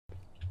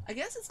I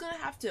guess it's gonna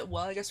have to.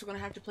 Well, I guess we're gonna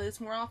have to play this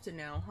more often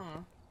now,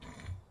 huh?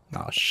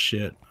 Oh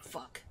shit.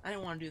 Fuck. I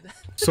didn't want to do that.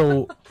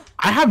 So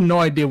I have no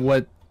idea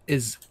what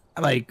is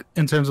like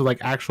in terms of like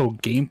actual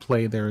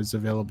gameplay there is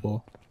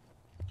available.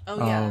 Oh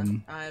yeah,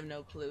 I have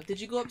no clue. Did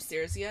you go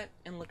upstairs yet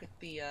and look at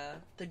the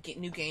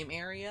new game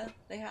area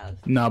they have?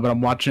 No, but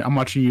I'm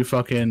watching you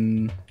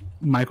fucking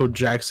Michael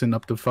Jackson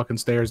up the fucking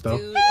stairs though.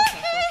 Dude, it's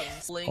not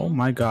fucking sling. Oh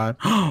my god.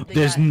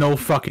 There's no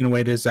fucking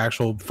way there's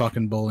actual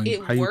fucking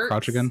bowling. How do you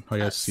crouch again? Oh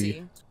yeah,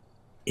 see.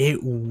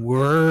 It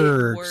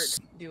works. It works.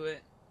 Do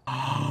it.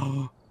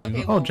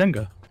 Okay, well.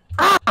 Jenga.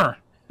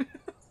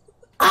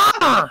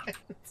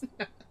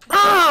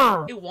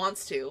 It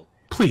wants to.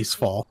 Please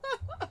fall.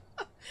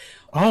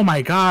 Oh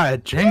my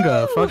god,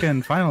 Jenga!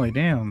 Fucking finally,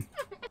 damn.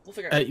 We'll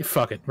figure it out.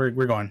 Fuck it, we're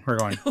going.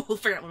 We'll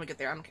figure it out when we get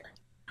there. I don't care.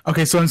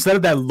 Okay, so instead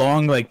of that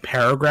long like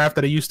paragraph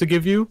that I used to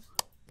give you,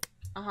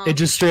 it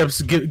just straight up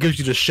gives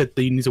you the shit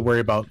that you need to worry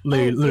about.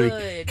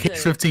 Literally,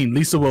 case 15,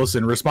 Lisa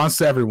Wilson, response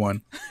to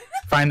everyone.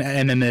 Fine,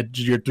 and then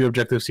your 3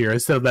 objectives here.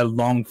 Instead of that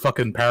long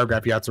fucking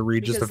paragraph you have to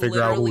read just to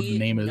figure out who the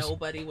name is.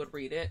 Nobody would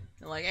read it.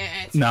 They're like,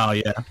 no,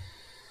 yeah.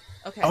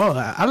 Okay. Oh,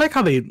 I like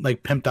how they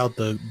like pimped out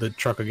the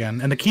truck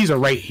again, and the keys are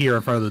right here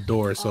in front of the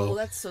door. So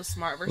that's so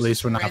smart. At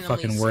least we're not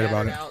fucking worried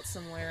about it. Out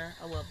somewhere.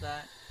 I love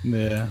that.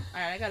 Yeah.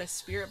 All right, I got a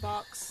spirit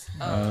box. Is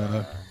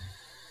that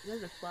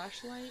a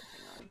flashlight?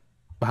 Hang on.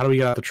 How do we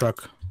get out the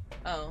truck?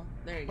 Oh,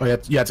 there you go. Oh,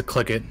 you have to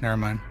click it. Never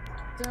mind.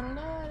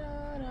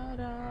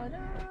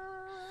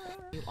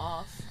 You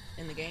off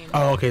in the game.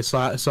 Oh, okay. So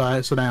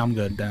now I'm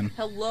good then.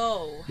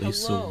 Hello.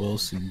 Lisa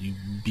Wilson, you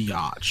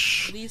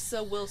biatch.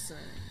 Lisa Wilson.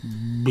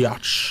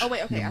 Biatch. Oh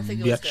wait, okay. I think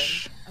it was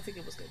good. I think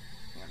it was good.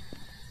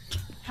 Yeah.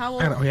 How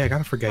old? I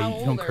gotta forget.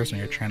 You don't curse on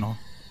your channel.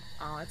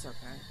 Oh, it's okay.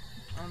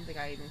 I don't think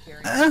I even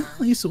care anymore.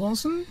 Lisa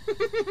Wilson.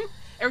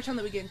 Every time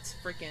that we get into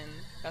freaking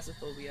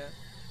Phasmaphobia,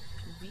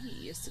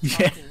 V is to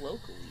talk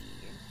locally.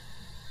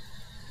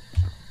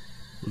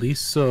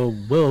 Lisa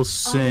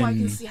Wilson. Oh, I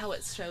can see how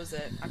it shows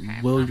it. Okay.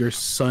 Will your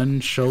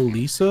son show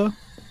Lisa?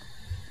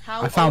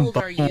 How I found old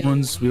are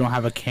bones. you? We don't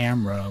have a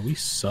camera. We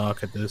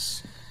suck at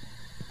this.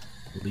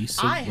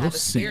 Lisa Wilson. I have a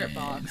spirit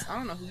box. I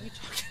don't know who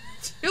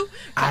you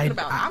talking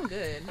about. I'm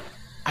good.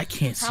 I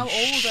can't see How old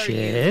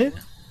shit. Are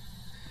you?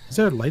 Is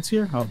there lights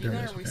here? Oh, there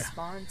it is. You Okay.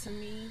 Respond to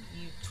me,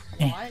 you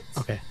twat.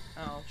 Okay.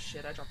 Oh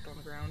shit, I dropped it on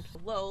the ground.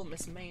 Hello,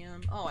 Miss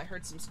Ma'am. Oh, I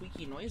heard some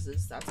squeaky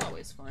noises. That's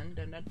always fun.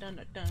 Dun, dun, dun,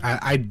 dun, dun.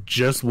 I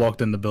just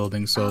walked in the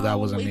building, so that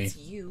wasn't me. It's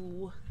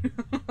you.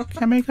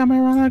 Come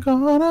around the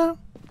corner.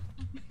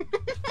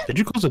 Did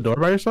you close the door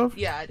by yourself?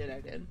 Yeah, I did.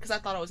 Because I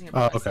thought I was here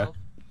by myself. Okay.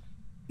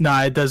 No,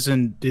 it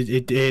doesn't.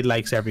 It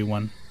likes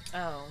everyone.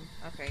 Oh,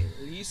 okay.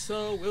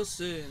 Lisa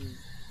Wilson.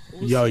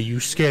 Yo, you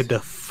scared the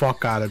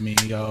fuck out of me,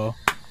 yo.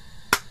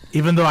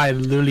 Even though I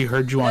literally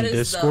heard you on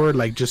Discord,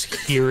 like just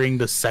hearing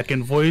the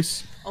second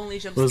voice only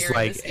jump was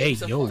like, "Hey,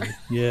 so yo, far.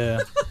 yeah."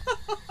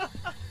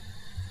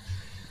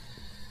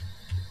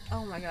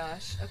 Oh my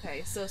gosh.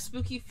 Okay, so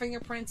spooky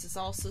fingerprints is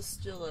also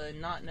still a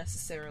not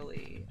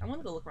necessarily. I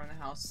want to go look around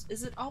the house.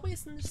 Is it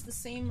always in just the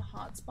same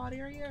hotspot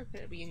area, or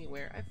could it be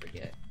anywhere? I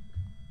forget.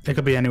 It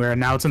could be anywhere.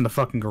 Now it's in the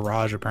fucking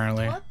garage,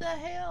 apparently. What the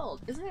hell?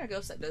 Isn't there a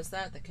ghost that does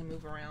that can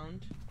move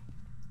around?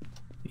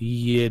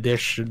 Yeah, there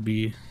should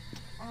be.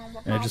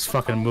 And it just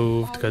fucking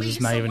moved because it's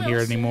not even here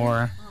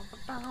anymore.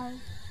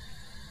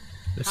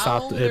 It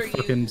stopped. It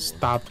fucking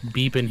stopped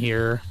beeping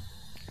here.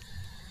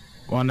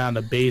 Going down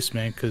the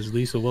basement because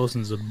Lisa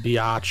Wilson's a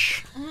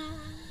biatch.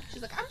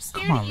 She's like, I'm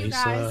scared of you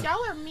guys.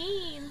 Y'all are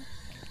mean.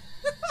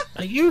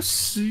 You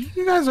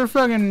guys are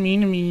fucking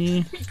mean to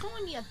me. You're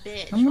calling me a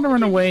bitch. I'm gonna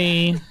run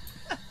away.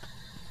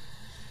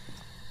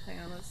 Hang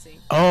on, let's see.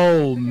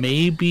 Oh,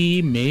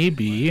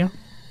 maybe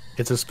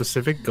it's a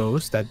specific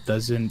ghost that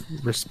doesn't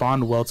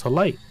respond well to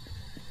light.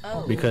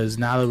 Oh. Because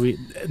now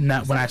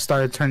that when I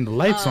started turning the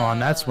lights on,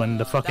 that's when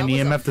the fucking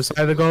EMF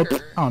decided to go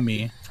on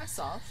me. I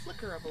saw a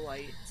flicker of a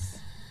light.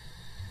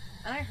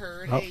 And I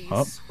heard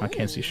I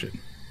can't see shit.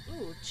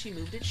 Ooh, she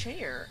moved a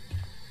chair.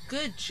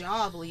 Good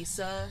job,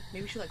 Lisa.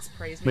 Maybe she likes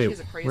praise. Wait, Maybe she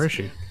has a praise where is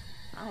she?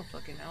 I don't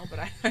fucking know, but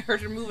I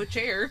heard her move a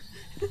chair.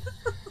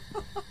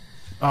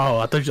 Oh,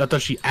 I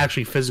thought she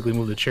actually physically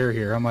moved the chair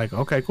here. I'm like,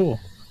 okay, cool.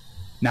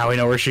 Now we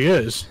know where she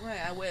is. Right,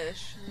 I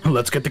wish.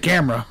 Let's get the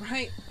camera.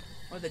 Right.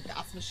 Or the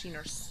DOS machine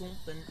or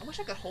something. I wish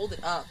I could hold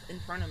it up in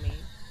front of me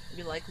and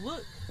be like,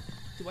 look,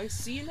 do I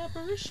see an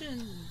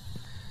apparition?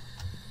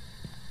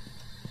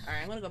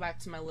 Alright, I'm gonna go back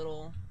to my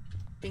little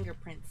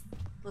fingerprints.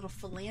 Little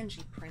phalange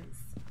prints.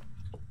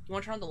 You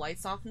wanna turn the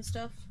lights off and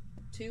stuff,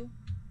 too?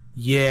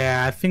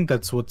 Yeah, I think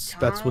that's what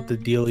the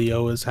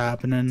dealio is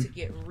happening. To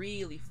get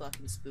really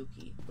fucking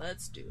spooky.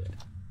 Let's do it.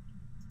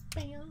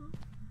 Bam.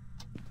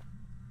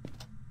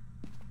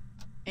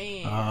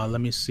 And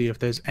let me see if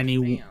there's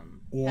any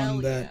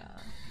one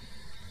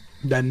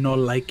that no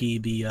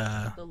likey the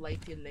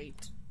likey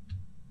late.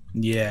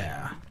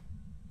 Yeah.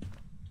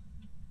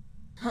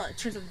 Huh, it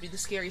turns out to be the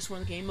scariest one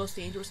in the game, most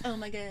dangerous. Oh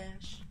my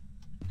gosh.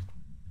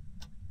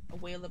 A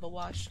whale of a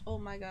wash. Oh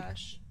my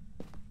gosh.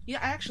 Yeah,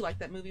 I actually liked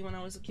that movie when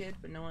I was a kid,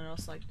 but no one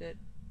else liked it.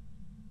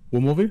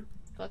 What movie?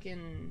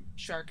 Fucking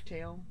Shark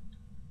Tale.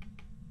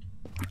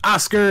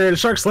 Oscar the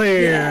Shark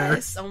Slayer.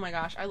 Yes. Oh my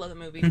gosh, I love the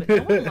movie, but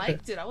no one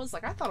liked it. I was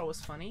like, I thought it was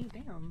funny.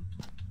 Damn.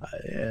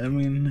 I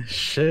mean,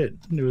 shit.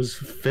 It was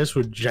fish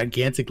with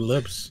gigantic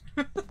lips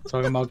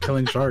talking about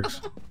killing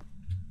sharks.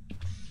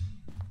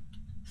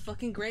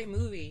 Fucking great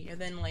movie. And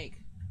then like,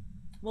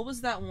 what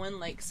was that one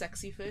like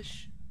sexy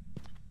fish?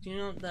 Do you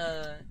know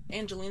the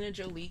Angelina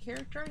Jolie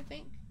character? I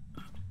think.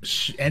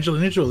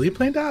 Angelina Jolie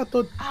playing that? I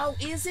thought... Oh,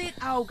 is it?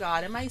 Oh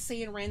god, am I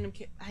saying random?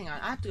 Hang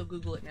on, I have to go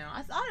Google it now.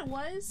 I thought it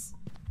was.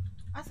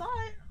 I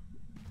thought.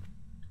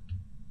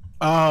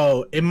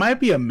 Oh, it might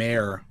be a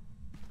mare.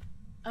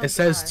 Oh, it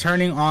says gosh.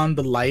 turning on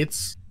the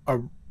lights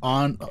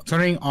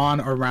turning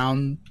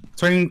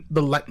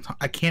the light.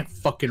 I can't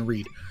fucking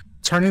read.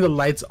 Turning the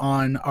lights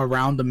on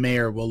around the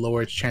mare will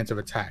lower its chance of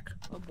attack.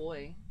 Oh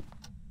boy.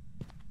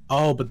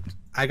 Oh, but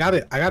I got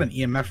it. I got an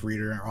EMF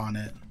reader on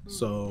it.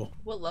 So.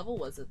 What level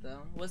was it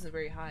though? It wasn't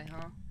very high,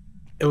 huh?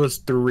 It was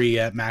 3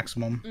 at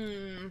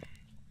maximum.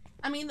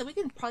 I mean, we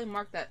can probably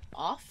mark that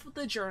off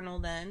the journal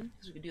then,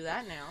 because we can do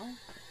that now.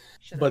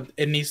 But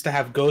it needs to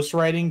have ghost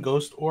writing,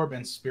 ghost orb,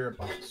 and spirit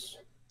box.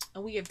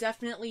 And we have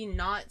definitely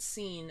not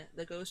seen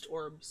the ghost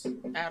orbs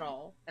at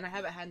all. And I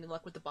haven't had any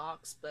luck with the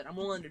box, but I'm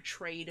willing to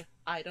trade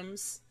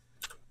items.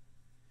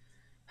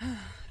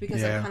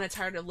 Because I'm kind of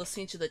tired of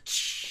listening to the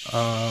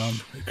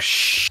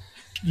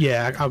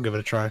yeah, I'll give it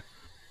a try.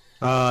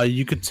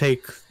 You could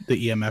take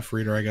the EMF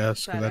reader, I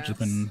guess, because I've just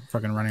been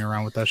fucking running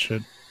around with that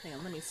shit. Hang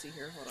on, let me see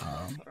here.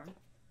 Hold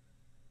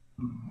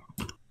on.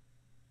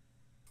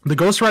 The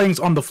ghost writing's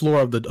on the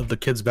floor of the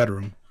kid's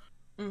bedroom.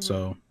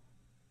 So.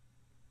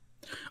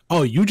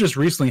 Oh, you just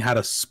recently had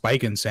a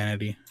spike in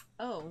sanity.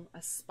 Oh,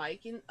 a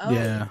spike in? Oh.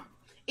 Yeah.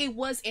 It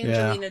was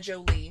Angelina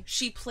Jolie.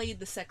 She played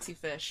the sexy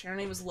fish. Her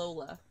name was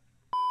Lola.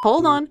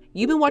 Hold on,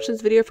 you've been watching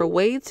this video for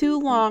way too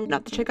long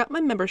not to check out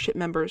my membership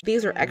members.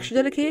 These are extra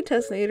dedicated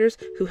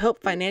Tessinators who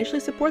help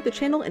financially support the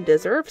channel and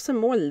deserve some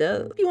more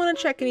love. If you want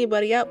to check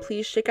anybody out,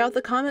 please check out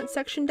the comment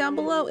section down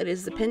below. It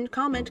is the pinned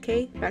comment,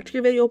 okay? Back to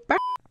your video. Bye.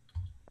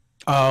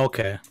 Oh,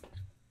 okay.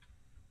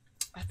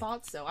 I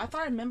thought so. I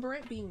thought I remember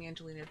it being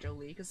Angelina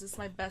Jolie because it's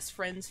my best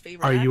friend's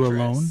favorite Are you actress.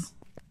 alone?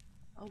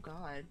 Oh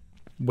god.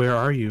 Where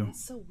are you?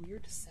 It's so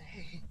weird to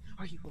say.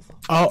 Are you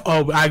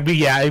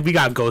alone? We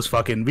got ghost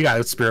fucking. We got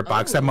a spirit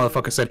box. That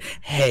motherfucker said,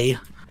 "Hey."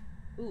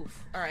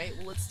 Oof. All right.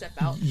 Well, let's step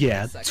out.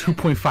 Yeah.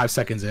 2.5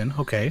 seconds in.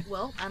 Okay.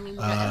 Well, I mean, we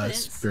got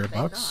evidence. Spirit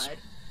box. God.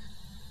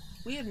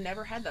 We have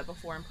never had that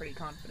before. I'm pretty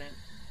confident.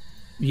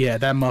 Yeah,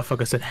 that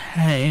motherfucker said,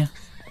 "Hey."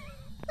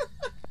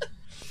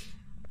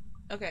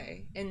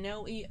 Okay. And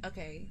no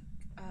okay.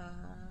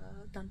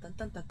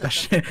 That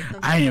shit.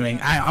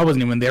 I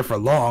wasn't even there for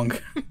long.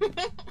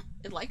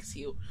 It likes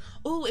you.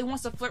 Oh, it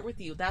wants to flirt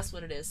with you. That's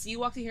what it is. So you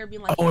walked in here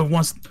being like, oh, it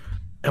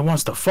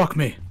wants to fuck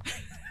me.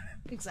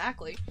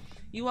 Exactly.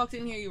 You walked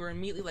in here, you were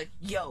immediately like,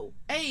 yo,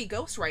 hey,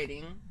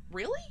 ghostwriting.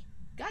 Really?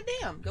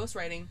 Goddamn,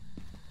 ghostwriting.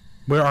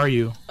 Where are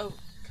you? Oh,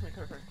 come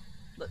here.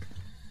 Look.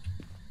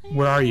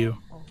 Where are you?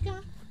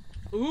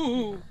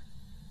 Ooh.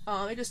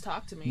 Oh, they just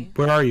talked to me.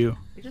 Where are you?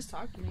 They just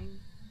talked to me.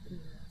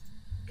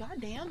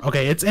 Goddamn.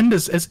 Okay, it's in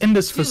this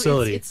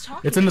facility.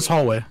 It's in this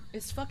hallway.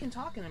 It's fucking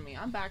talking to me.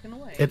 I'm backing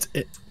away.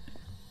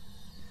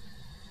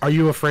 Are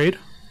you afraid?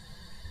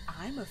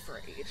 I'm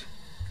afraid.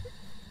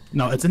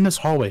 No, it's in this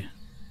hallway.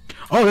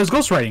 Oh, there's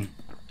ghostwriting.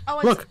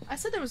 Oh, look. I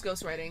said there was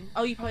ghostwriting.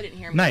 Oh, you probably didn't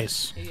hear me.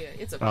 Nice. Yeah,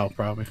 it's okay. Oh,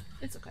 probably.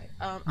 It's okay.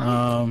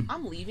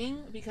 I'm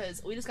leaving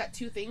because we just got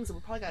 2 things and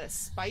we probably got a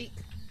spike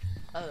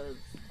of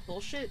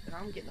bullshit and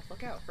I'm getting the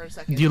fuck out for a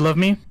second. Do you love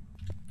me?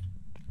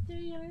 Do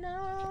you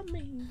love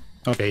me?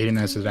 Okay, he didn't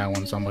answer that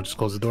one, so I'm gonna just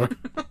close the door.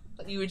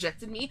 You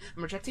rejected me.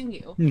 I'm rejecting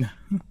you.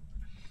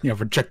 Yeah,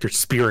 reject your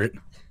spirit.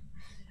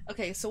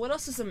 Okay, so what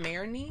else does a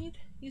mare need,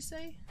 you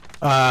say?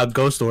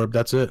 Ghost orb,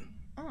 that's it.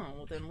 Oh,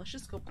 well then let's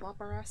just go plop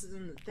our asses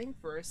in the thing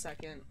for a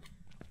second.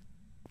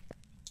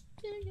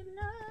 Do you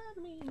love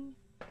me?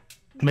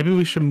 Maybe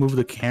we should move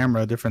the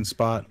camera a different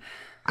spot.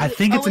 I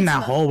think it's in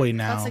that hallway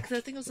now. That's like,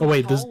 I think it was in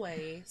the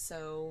hallway,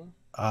 so...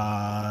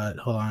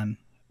 hold on.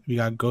 We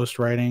got ghost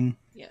writing.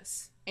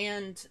 Yes.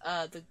 And,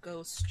 the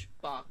ghost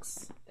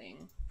box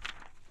thing.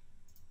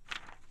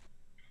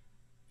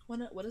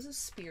 What does a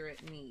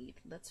spirit need?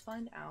 Let's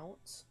find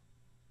out.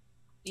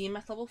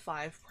 EMF level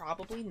 5,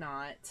 probably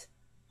not,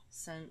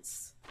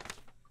 since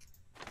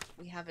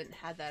we haven't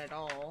had that at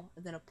all.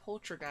 And then a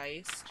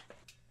poltergeist.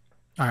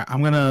 Alright,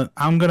 I'm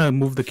gonna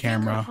move the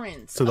camera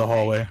to the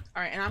hallway.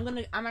 Alright,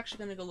 and I'm actually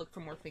gonna go look for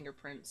more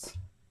fingerprints.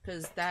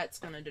 Because that's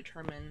gonna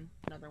determine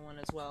another one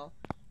as well.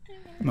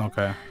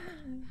 Okay.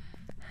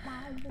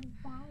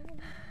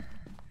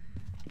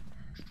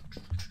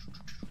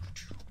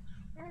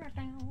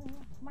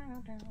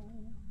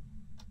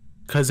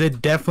 Because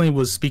it definitely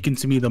was speaking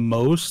to me the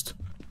most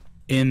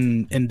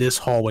in this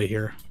hallway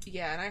here.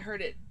 Yeah, and I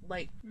heard it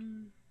like...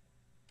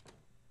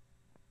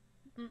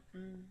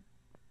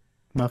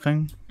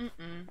 Nothing?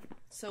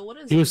 So what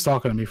is He was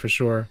talking to me for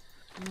sure.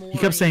 Maury. He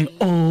kept saying,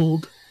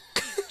 old,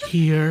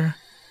 here,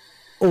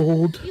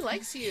 old, he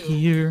likes you.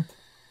 here.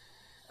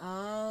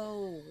 Oh.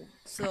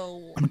 So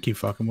I'm gonna keep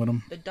fucking with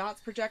him. the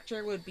dots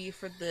projector would be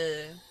for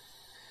the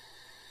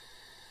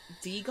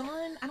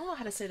Degon? I don't know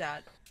how to say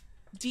that.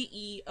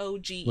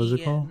 D-E-O-G-E-N. What's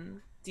it called?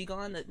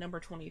 Degon at number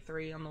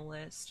 23 on the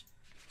list.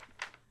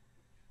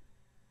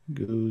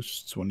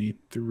 Goose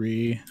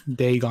 23.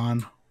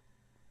 Dagon.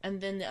 And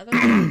then the other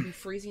one would be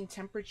freezing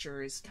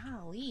temperatures.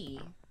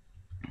 Golly.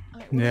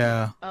 Right,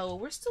 yeah. Oh,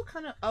 we're still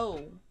kind of...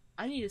 Oh,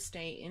 I need to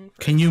stay in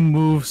for Can you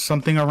move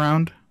something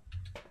around?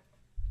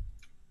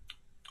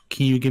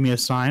 Can you give me a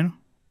sign?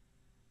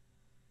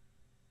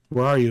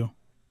 Where are you?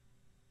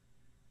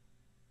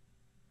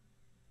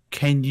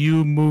 Can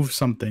you move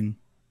something?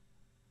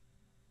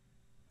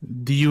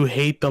 Do you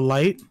hate the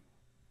light?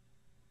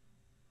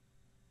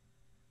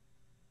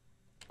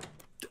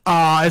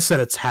 I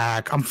said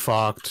attack. I'm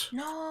fucked.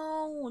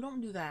 No,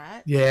 don't do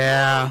that.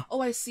 Yeah.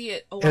 Oh, I see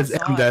it. Oh,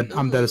 I'm dead.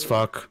 I'm dead as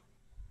fuck.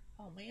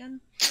 Oh,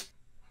 man.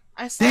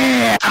 I saw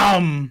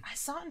Damn! I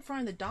saw it in front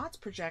of the dots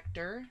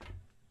projector.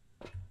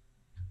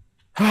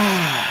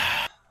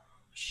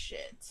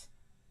 Shit.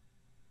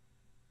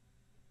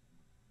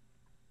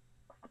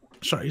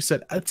 Sorry, you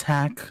said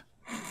attack.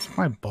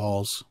 My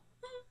balls.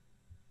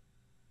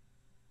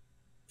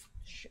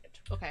 Shit.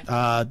 Okay.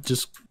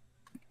 Just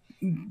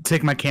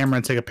take my camera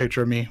and take a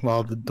picture of me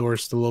while the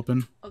door's still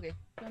open. Okay.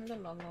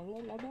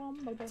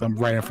 So I'm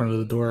right in front of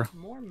the door.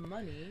 More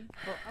money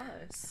for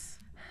us.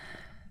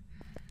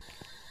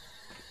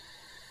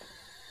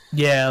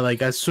 Yeah,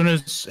 like as soon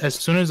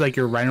as like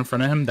you're right in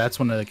front of him, that's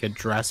when like it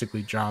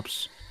drastically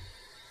drops.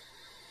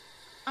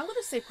 I'm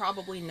gonna say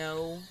probably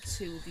no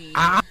to the.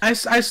 I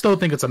still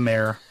think it's a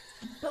mare.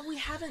 But we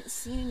haven't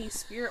seen any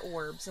spirit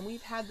orbs, and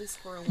we've had this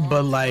for a long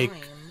But like,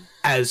 time.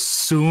 as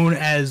soon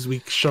as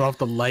we shut off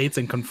the lights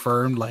and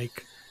confirmed,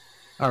 like,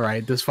 all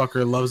right, this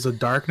fucker loves the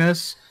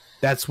darkness.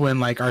 That's when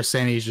like our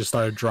sanities just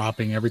started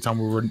dropping every time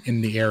we were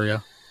in the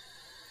area.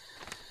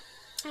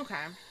 Okay.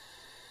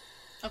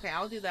 Okay,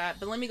 I'll do that.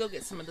 But let me go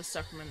get some of the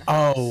stuff from in the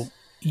house. Oh,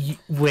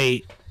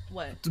 wait.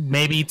 What?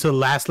 Maybe to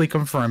lastly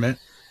confirm it.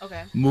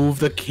 Okay. Move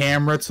the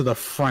camera to the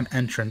front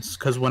entrance,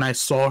 because when I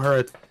saw her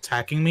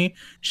attacking me,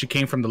 she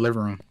came from the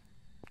living room.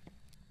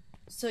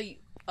 So you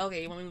want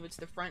me to move it to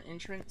the front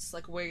entrance,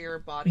 like where your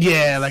body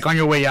Yeah, is? like on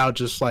your way out,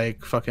 just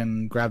like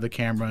fucking grab the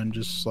camera and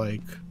just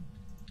like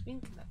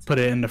put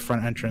it in the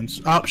front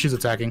entrance. Oh, she's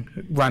attacking.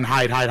 Run,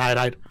 hide.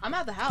 I'm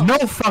out the house. No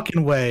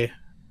fucking way.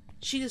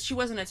 She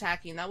wasn't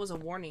attacking. That was a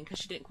warning because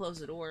she didn't close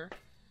the door.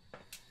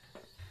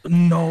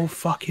 No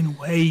fucking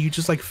way. You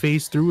just like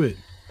phased through it.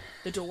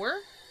 The door?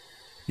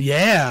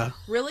 Yeah.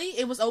 Really?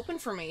 It was open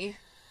for me.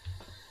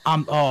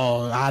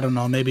 Oh, I don't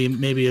know.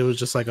 Maybe it was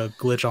just like a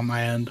glitch on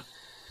my end.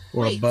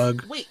 Or a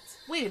bug. Wait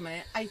a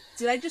minute.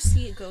 Did I just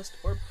see a ghost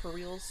orb for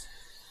reals?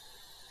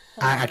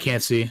 I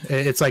can't see.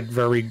 It's like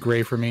very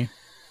gray for me.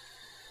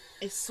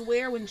 I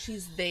swear when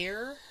she's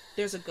there,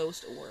 there's a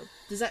ghost orb.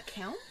 Does that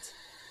count?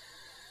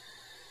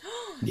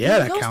 Yeah,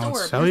 that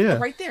counts. Hell yeah.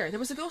 Right there. There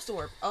was a ghost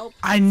orb. Oh.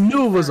 I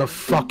knew it was a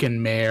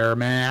fucking mare,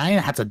 man. I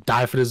didn't have to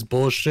die for this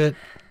bullshit.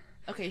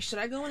 Okay, should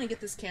I go in and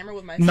get this camera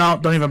with my... No,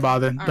 don't even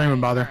bother. Don't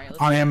even bother. Right,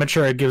 on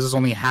amateur, it gives us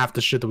only half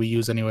the shit that we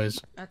use anyways.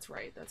 That's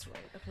right.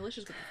 Okay, let's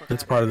just get the fuck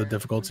That's out part of here. the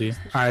difficulty.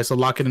 Alright, so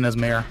lock it in as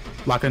mare.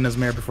 Lock it in as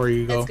mare before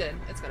you go. It's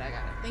good. I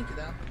got it. Thank you,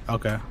 though.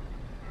 Okay.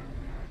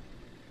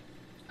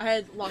 I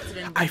had locked it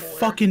in before. I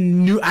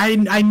fucking knew...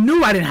 I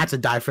knew I didn't have to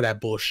die for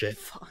that bullshit.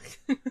 Fuck.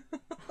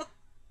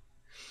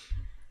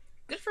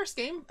 Good first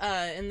game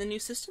in the new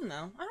system,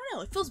 though. I don't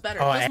know. It feels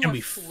better. Oh, It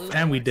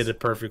and we did it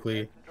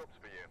perfectly.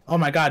 Oh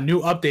my god,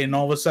 new update, and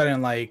all of a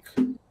sudden, like,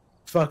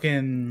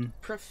 fucking...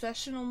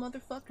 Professional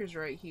motherfuckers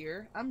right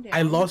here. I'm down.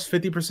 I lost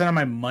 50% of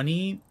my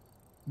money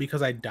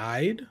because I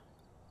died?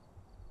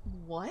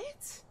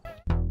 What?